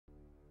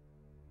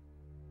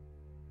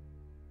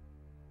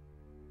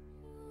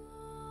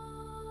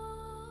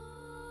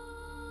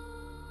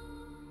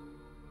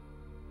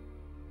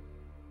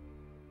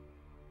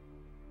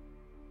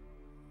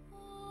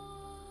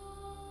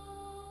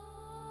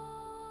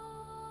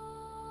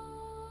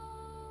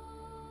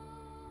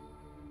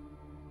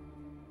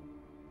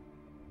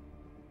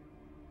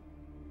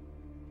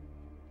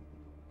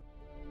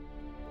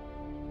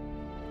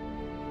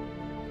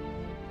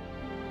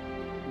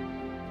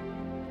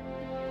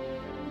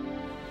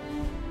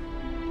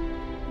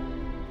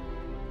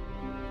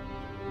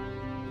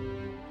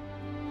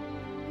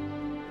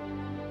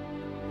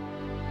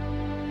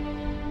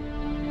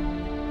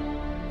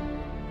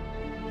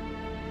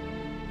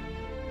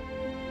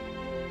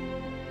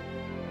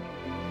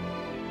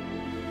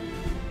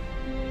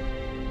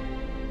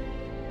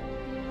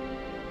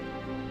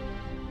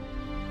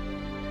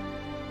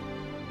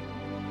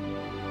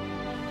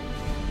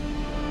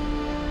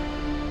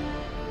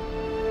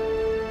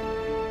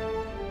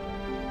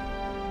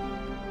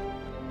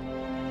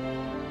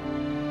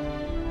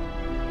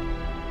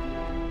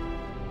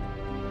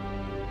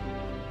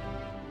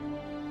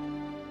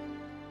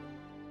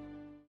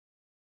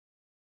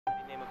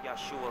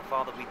Yahshua.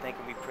 Father, we thank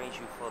and we praise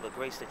you for the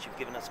grace that you've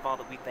given us.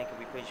 Father, we thank and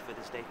we praise you for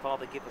this day.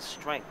 Father, give us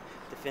strength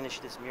to finish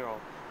this mural.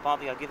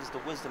 Father, God, give us the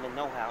wisdom and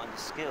know-how and the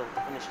skill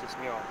to finish this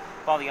mural.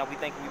 Father, God, we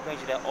thank and we praise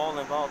you that all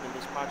involved in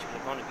this project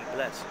are going to be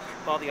blessed.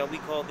 Father, God, we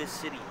call this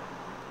city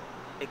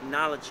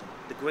acknowledging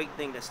the great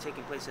thing that's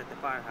taking place at the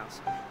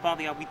firehouse.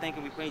 Father God, we thank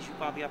and we praise you,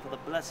 Father God, for the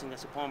blessing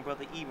that's upon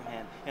Brother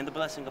Abraham and the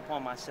blessing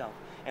upon myself.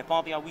 And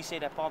Father God, we say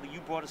that, Father, you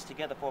brought us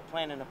together for a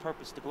plan and a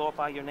purpose to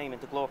glorify your name and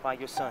to glorify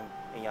your Son.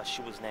 In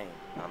Yahshua's name,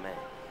 amen.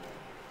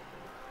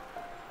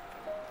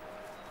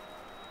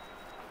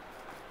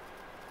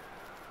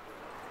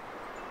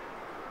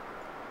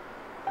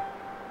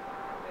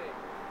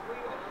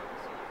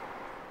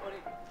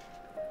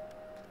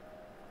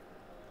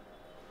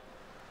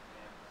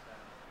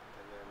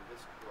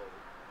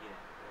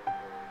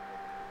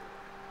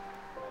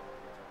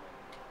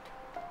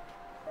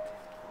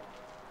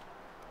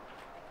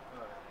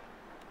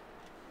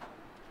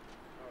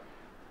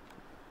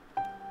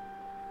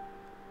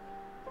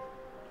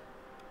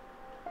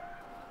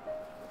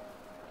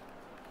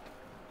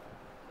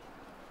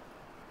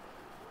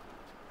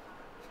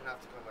 Have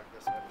to go like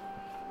this way.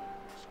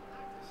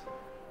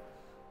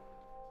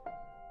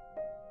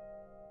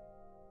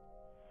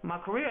 My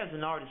career as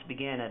an artist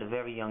began at a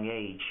very young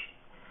age.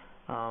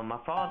 My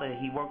father,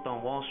 he worked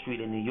on Wall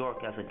Street in New York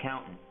as an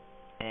accountant,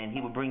 and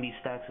he would bring these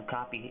stacks of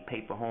copy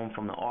paper home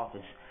from the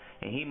office,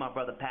 and he and my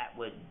brother Pat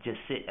would just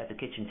sit at the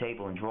kitchen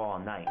table and draw all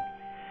night.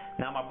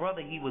 Now my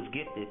brother, he was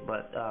gifted,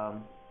 but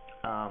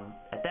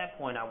at that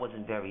point I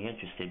wasn't very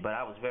interested, but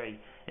I was very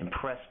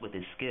impressed with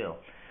his skill.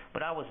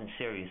 But I wasn't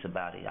serious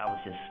about it. I was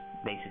just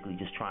basically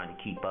just trying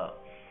to keep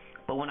up.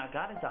 But when I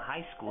got into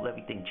high school,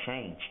 everything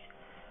changed.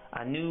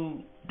 I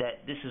knew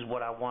that this is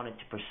what I wanted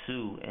to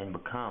pursue and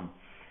become.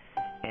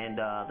 And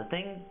the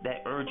thing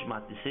that urged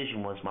my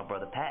decision was my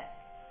brother Pat.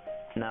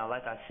 Now,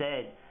 like I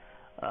said,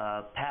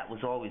 Pat was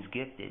always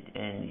gifted,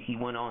 and he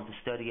went on to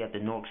study at the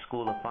Newark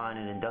School of Fine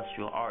and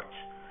Industrial Arts.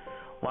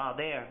 While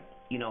there,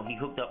 you know, he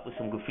hooked up with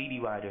some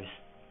graffiti writers,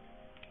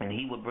 and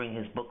he would bring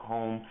his book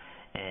home.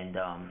 And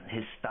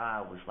his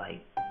style was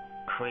like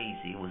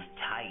crazy. It was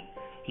tight.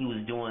 He was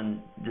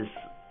doing this.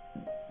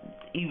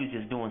 He was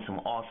just doing some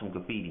awesome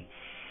graffiti.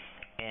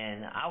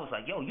 And I was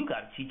like, yo, you got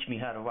to teach me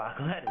how to rock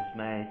letters,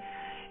 man.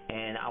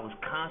 And I was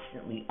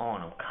constantly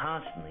on him,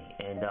 constantly.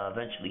 And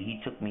eventually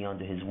he took me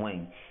under his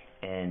wing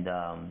and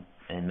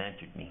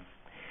mentored me.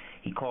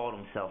 He called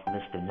himself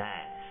Mr.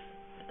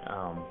 Nas.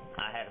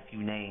 I had a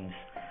few names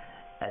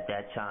at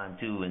that time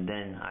too, and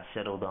then I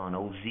settled on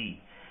OZ,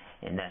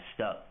 and that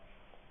stuck.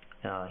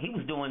 He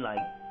was doing like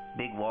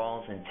big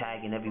walls and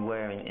tagging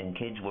everywhere, and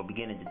kids were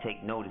beginning to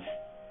take notice.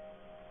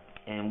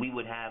 And we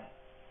would have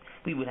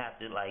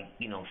to, like,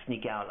 you know,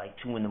 sneak out like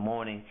 2 in the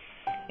morning,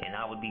 and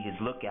I would be his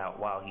lookout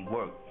while he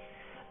worked.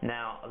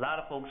 Now, a lot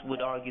of folks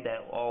would argue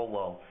that, oh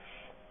well,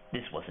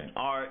 this wasn't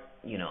art,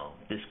 you know,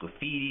 this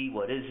graffiti,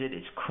 what is it?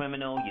 It's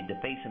criminal. You're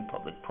defacing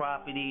public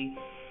property.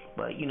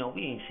 But you know,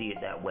 we didn't see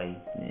it that way.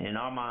 In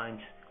our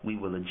minds, we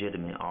were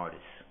legitimate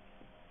artists.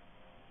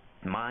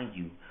 Mind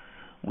you,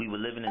 we were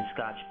living in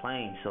Scotch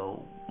Plain,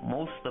 so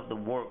most of the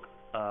work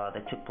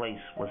that took place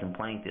was in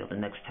Plainfield, the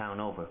next town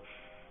over.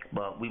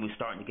 But we were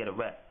starting to get a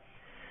rep.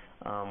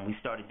 We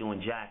started doing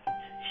jackets,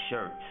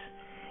 shirts.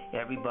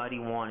 Everybody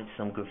wanted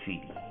some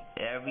graffiti.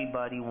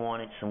 Everybody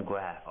wanted some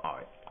graph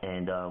art.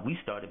 And we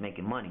started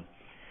making money.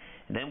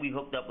 And then we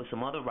hooked up with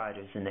some other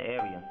writers in the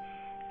area,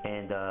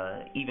 and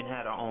even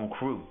had our own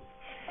crew.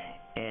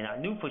 And I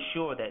knew for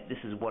sure that this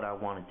is what I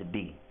wanted to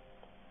be.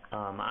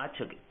 I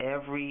took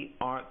every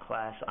art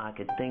class I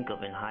could think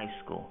of in high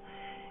school,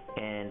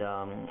 and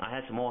I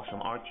had some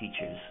awesome art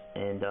teachers,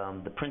 and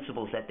the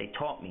principles that they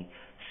taught me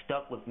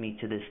stuck with me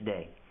to this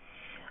day.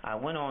 I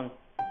went on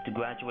to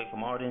graduate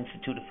from Art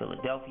Institute of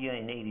Philadelphia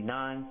in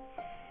 '89,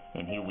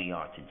 and here we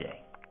are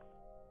today.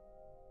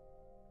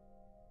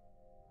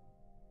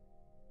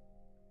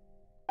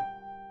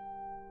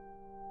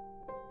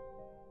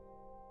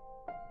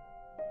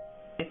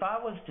 If I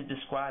was to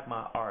describe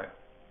my art,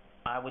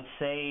 I would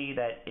say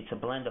that it's a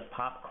blend of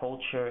pop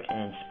culture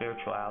and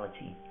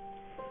spirituality.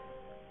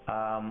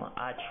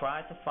 I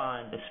try to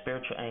find the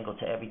spiritual angle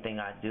to everything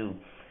I do,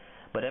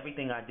 but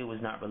everything I do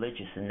is not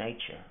religious in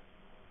nature.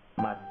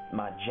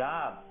 My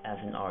job as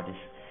an artist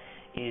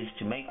is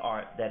to make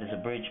art that is a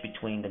bridge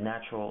between the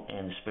natural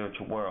and the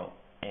spiritual world,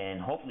 and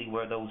hopefully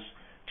where those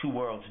two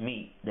worlds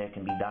meet, there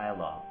can be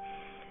dialogue.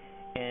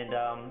 And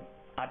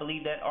I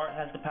believe that art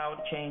has the power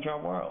to change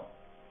our world.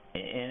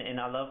 And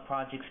I love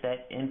projects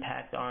that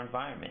impact our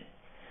environment.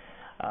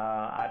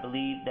 I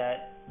believe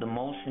that the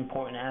most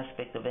important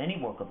aspect of any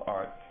work of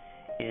art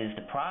is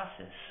the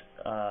process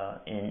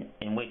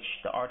in which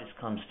the artist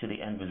comes to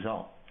the end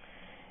result.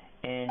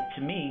 And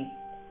to me,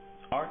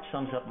 art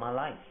sums up my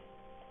life.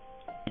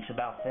 It's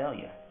about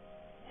failure.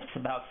 It's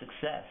about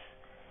success.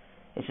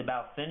 It's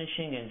about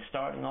finishing and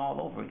starting all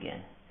over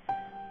again.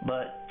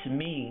 But to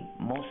me,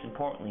 most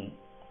importantly,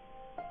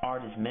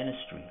 art is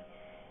ministry.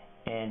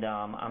 And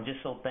I'm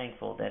just so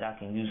thankful that I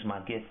can use my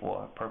gift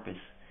for a purpose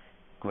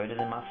greater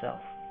than myself.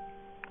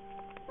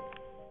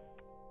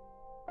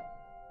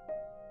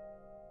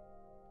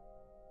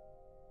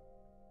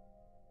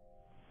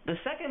 The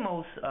second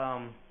most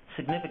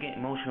significant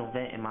emotional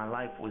event in my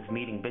life was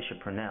meeting Bishop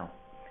Purnell.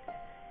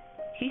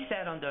 He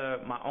sat under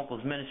my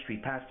uncle's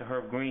ministry, Pastor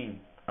Herb Green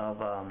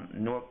of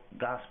North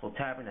Gospel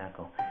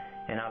Tabernacle,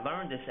 and I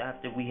learned this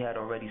after we had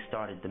already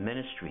started the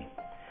ministry.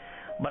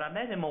 But I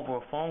met him over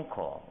a phone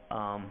call.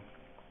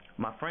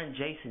 My friend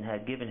Jason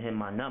had given him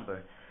my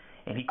number,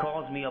 and he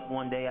calls me up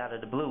one day out of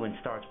the blue and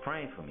starts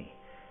praying for me.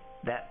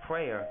 That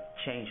prayer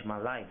changed my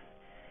life.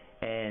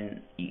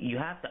 And you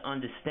have to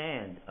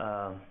understand,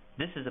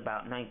 this is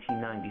about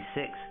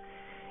 1996,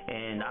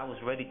 and I was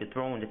ready to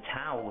throw in the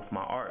towel with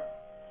my art.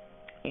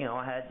 You know,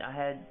 I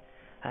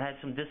had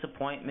some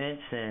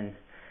disappointments, and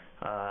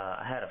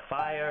I had a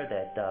fire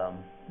that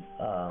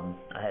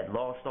I had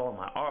lost all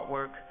my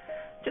artwork.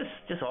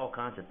 Just all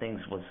kinds of things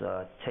was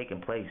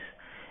taking place,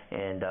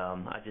 and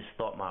I just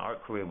thought my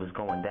art career was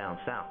going down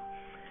south.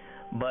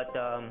 But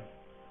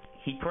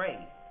he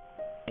prayed,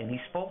 and he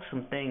spoke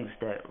some things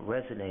that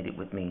resonated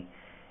with me,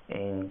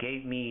 and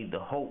gave me the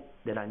hope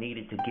that I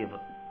needed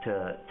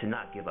to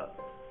not give up.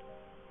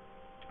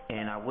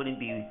 And I wouldn't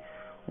be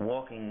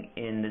walking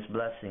in this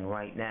blessing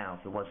right now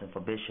if it wasn't for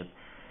Bishop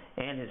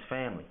and his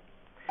family.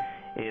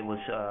 It was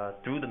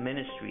through the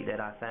ministry that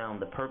I found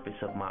the purpose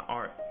of my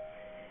art,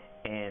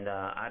 and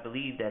I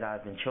believe that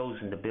I've been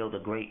chosen to build a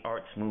great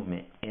arts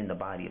movement in the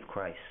body of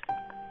Christ.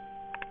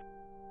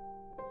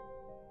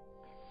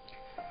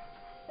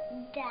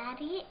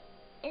 Daddy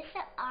is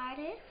an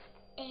artist,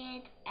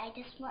 and I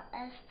just want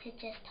us to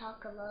just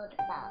talk a little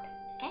about it,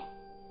 okay?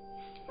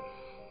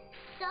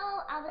 So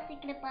I was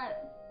thinking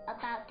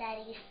about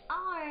Daddy's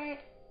art,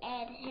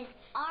 and his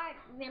art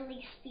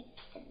really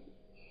speaks to me.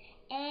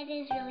 It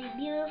is really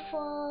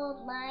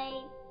beautiful,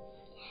 light,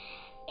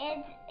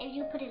 and if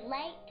you put it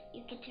light,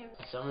 you can turn.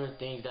 Some of the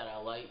things that I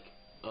like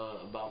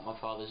about my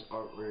father's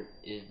artwork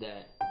is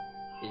that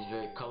it's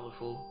very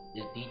colorful,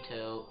 it's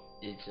detailed,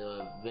 it's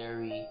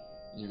very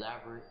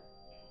elaborate.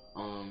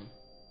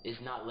 It's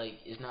not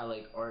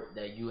like art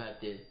that you have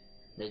to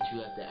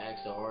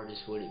ask the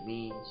artist what it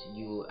means.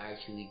 You will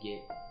actually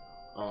get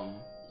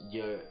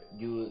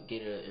you will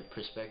get a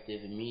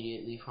perspective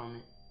immediately from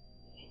it.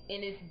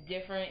 And it's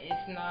different.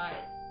 It's not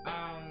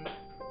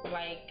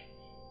like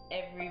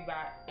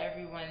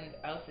everyone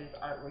else's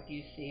artwork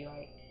you see.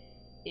 Like,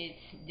 it's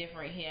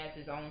different. He has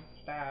his own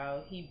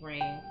style. He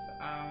brings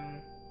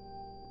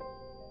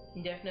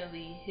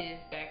definitely his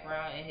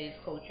background and his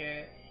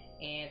culture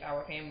and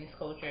our family's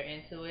culture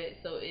into it.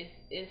 So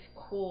it's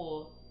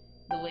cool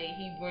the way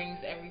he brings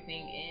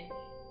everything in.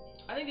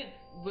 I think it's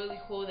really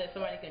cool that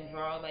somebody can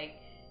draw, like,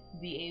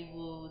 be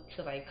able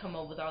to like come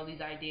up with all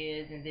these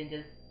ideas and then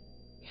just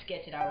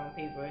sketch it out on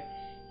paper.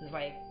 It's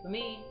like, for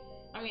me,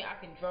 I mean, I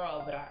can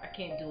draw, but I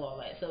can't do all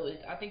that. So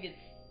I think it's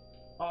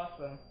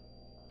awesome.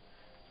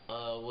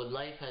 What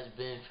life has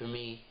been for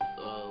me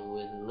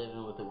with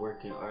living with a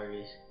working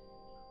artist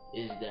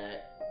is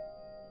that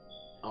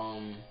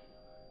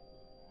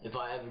if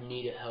I ever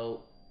needed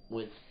help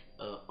with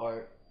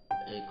art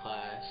in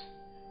class,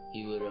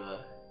 you would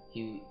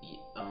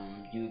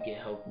get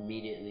help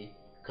immediately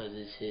because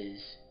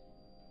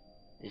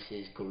it's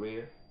his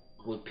career.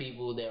 With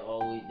people they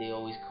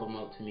always come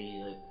up to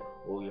me like,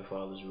 "Oh, your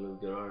father's a really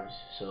good artist,"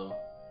 so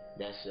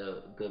that's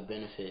a good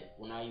benefit.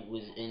 When I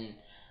was in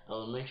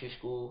elementary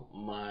school,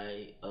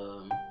 my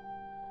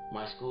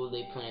school,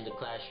 they planned a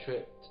class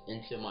trip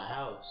into my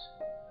house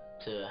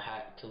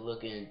to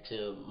look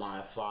into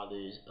my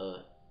father's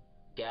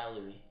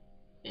gallery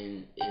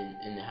in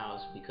the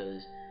house,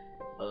 because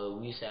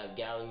we used to have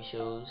gallery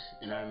shows,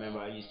 and I remember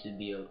I used to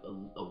be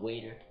a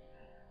waiter.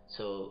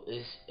 So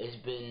it's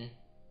been,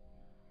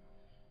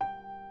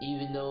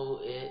 even though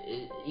it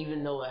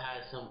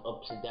has some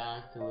ups and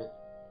downs to it,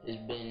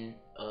 it's been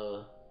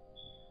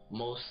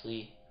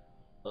mostly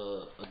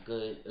a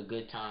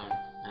good time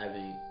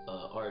having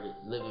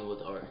living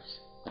with artists.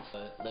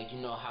 Like, you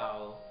know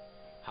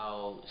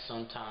how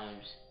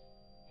sometimes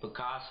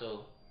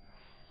Picasso,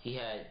 he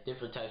had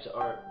different types of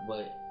art,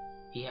 but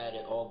he had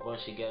it all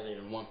bunched together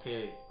in one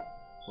period.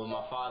 With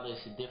my father,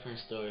 it's a different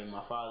story.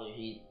 My father,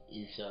 he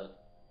is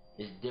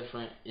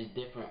different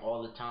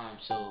all the time.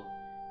 So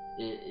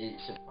it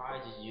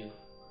surprises you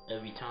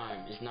every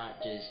time. It's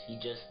not just, he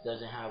just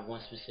doesn't have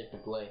one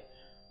specific way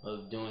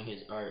of doing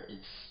his art.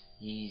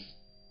 He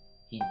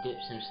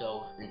dips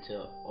himself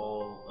into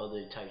all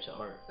other types of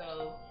art.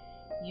 So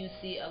you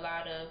see a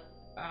lot of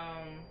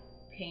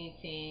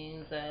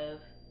paintings of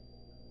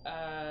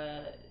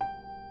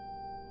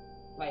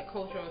like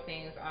cultural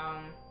things,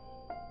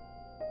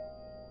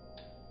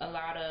 a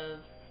lot of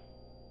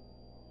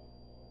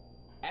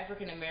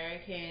African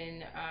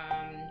American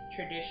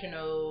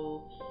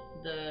traditional,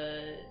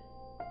 the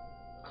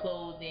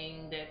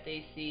clothing that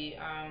they see,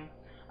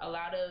 a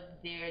lot of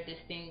their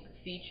distinct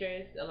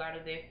features, a lot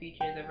of their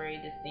features are very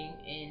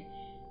distinct in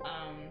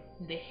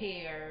the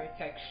hair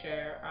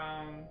texture,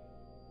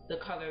 the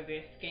color of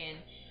their skin,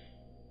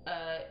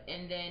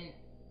 and then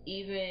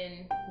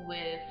even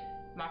with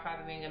my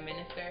father being a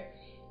minister,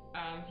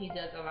 he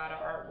does a lot of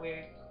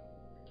artwork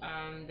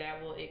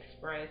that will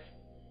express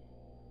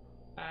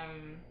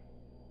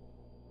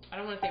I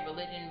don't want to say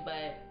religion,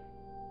 but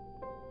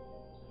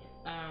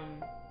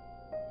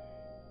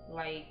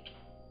like,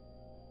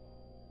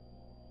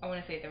 I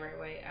want to say it the right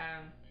way.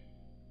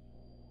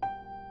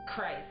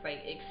 Christ, like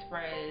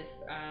express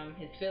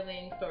his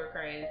feelings toward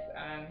Christ,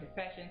 his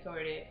passion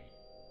toward it.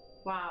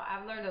 Wow,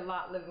 I've learned a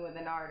lot living with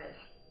an artist.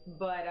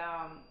 But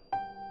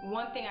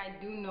one thing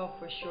I do know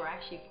for sure,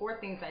 actually 4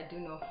 things I do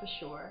know for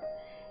sure,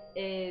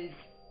 is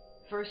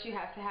first you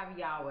have to have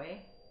Yahweh,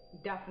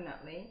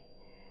 definitely.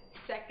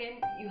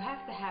 Second, you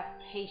have to have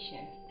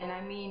patience, and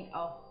I mean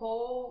a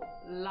whole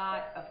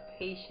lot of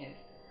patience.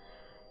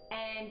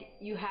 And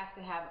you have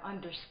to have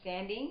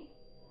understanding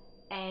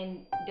and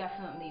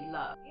definitely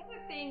love. The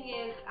other thing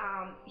is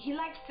he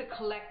likes to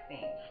collect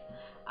things.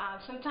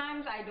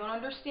 Sometimes I don't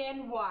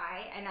understand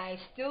why, and I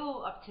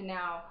still up to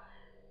now,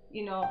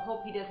 you know,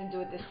 hope he doesn't do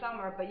it this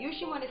summer, but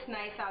usually when it's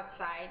nice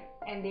outside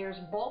and there's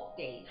bulk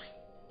days,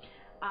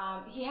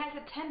 he has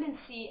a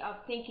tendency of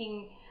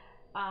thinking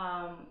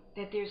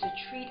that there's a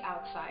treat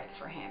outside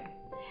for him.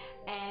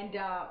 And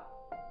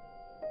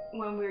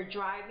when we're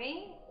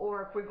driving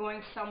or if we're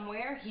going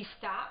somewhere, he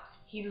stops,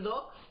 he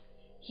looks,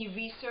 he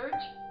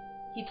researches,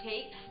 he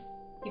takes,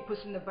 he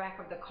puts in the back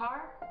of the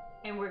car,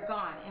 and we're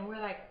gone. And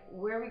we're like,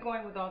 where are we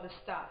going with all this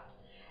stuff?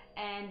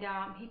 And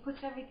he puts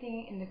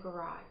everything in the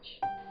garage.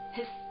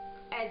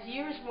 As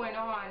years went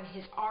on,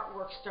 his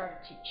artwork started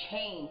to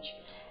change.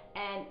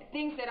 And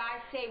things that I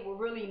say were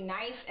really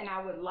nice and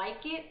I would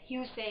like it, he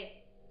would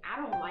say, I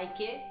don't like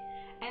it.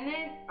 And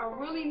then a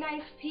really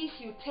nice piece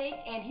you take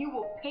and he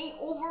will paint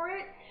over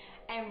it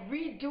and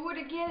redo it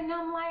again. And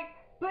I'm like,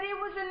 but it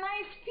was a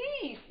nice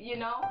piece, you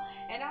know?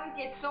 And I would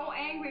get so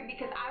angry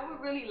because I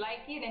would really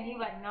like it and he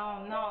was like,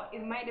 no,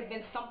 it might have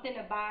been something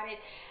about it.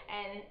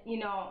 And, you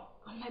know,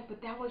 I'm like,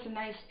 but that was a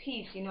nice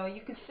piece, you know?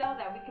 You could sell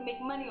that. We can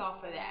make money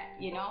off of that,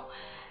 you know?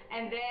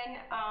 And then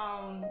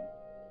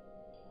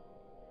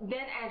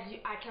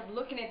I kept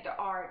looking at the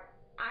art.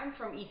 I'm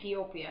from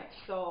Ethiopia,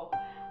 so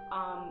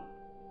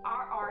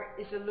our art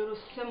is a little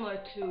similar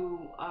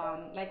to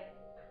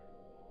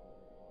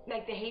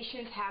like the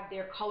Haitians have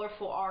their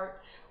colorful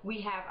art. We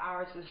have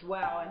ours as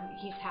well, and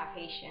he's half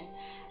Haitian.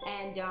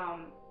 And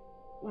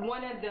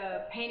one of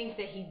the paintings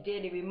that he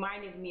did, it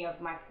reminded me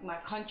of my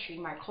country,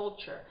 my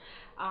culture.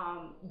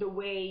 The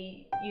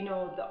way, you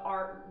know, the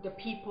art, the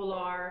people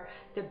are,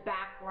 the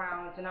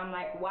backgrounds, and I'm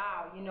like,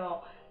 wow, you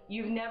know,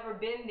 you've never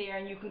been there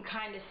and you can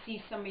kind of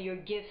see some of your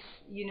gifts,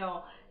 you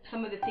know,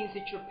 some of the things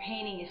that you're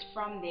painting is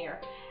from there.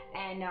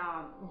 And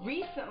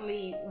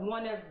recently,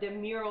 one of the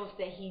murals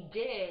that he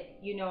did,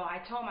 you know,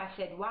 I told him, I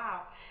said,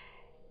 wow,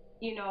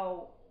 you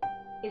know,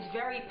 it's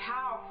very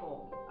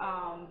powerful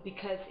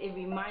because it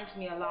reminds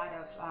me a lot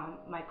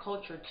of my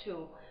culture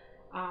too.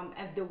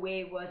 And the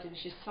way it was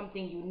just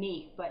something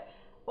unique. But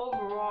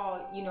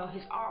overall, you know,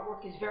 his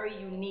artwork is very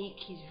unique.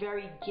 He's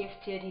very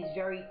gifted. He's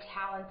very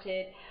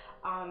talented.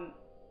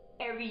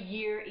 Every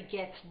year it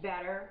gets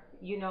better,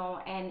 you know,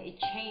 and it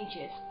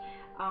changes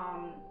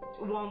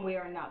one way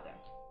or another.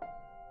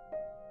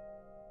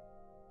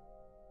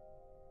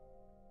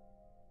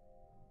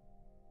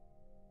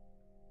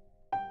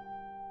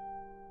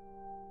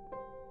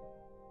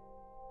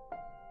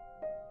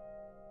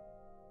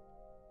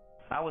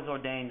 I was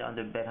ordained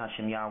under Bet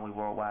Hashem Yahweh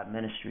Worldwide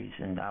Ministries,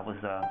 and I was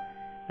the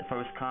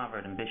first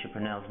convert in Bishop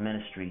Purnell's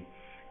ministry,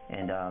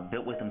 and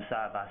built with him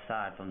side by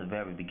side from the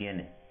very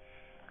beginning.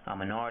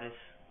 I'm an artist,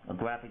 a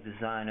graphic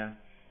designer,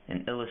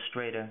 an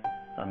illustrator,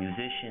 a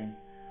musician,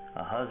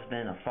 a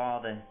husband, a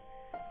father,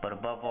 but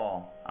above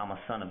all, I'm a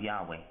son of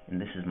Yahweh, and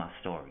this is my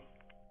story.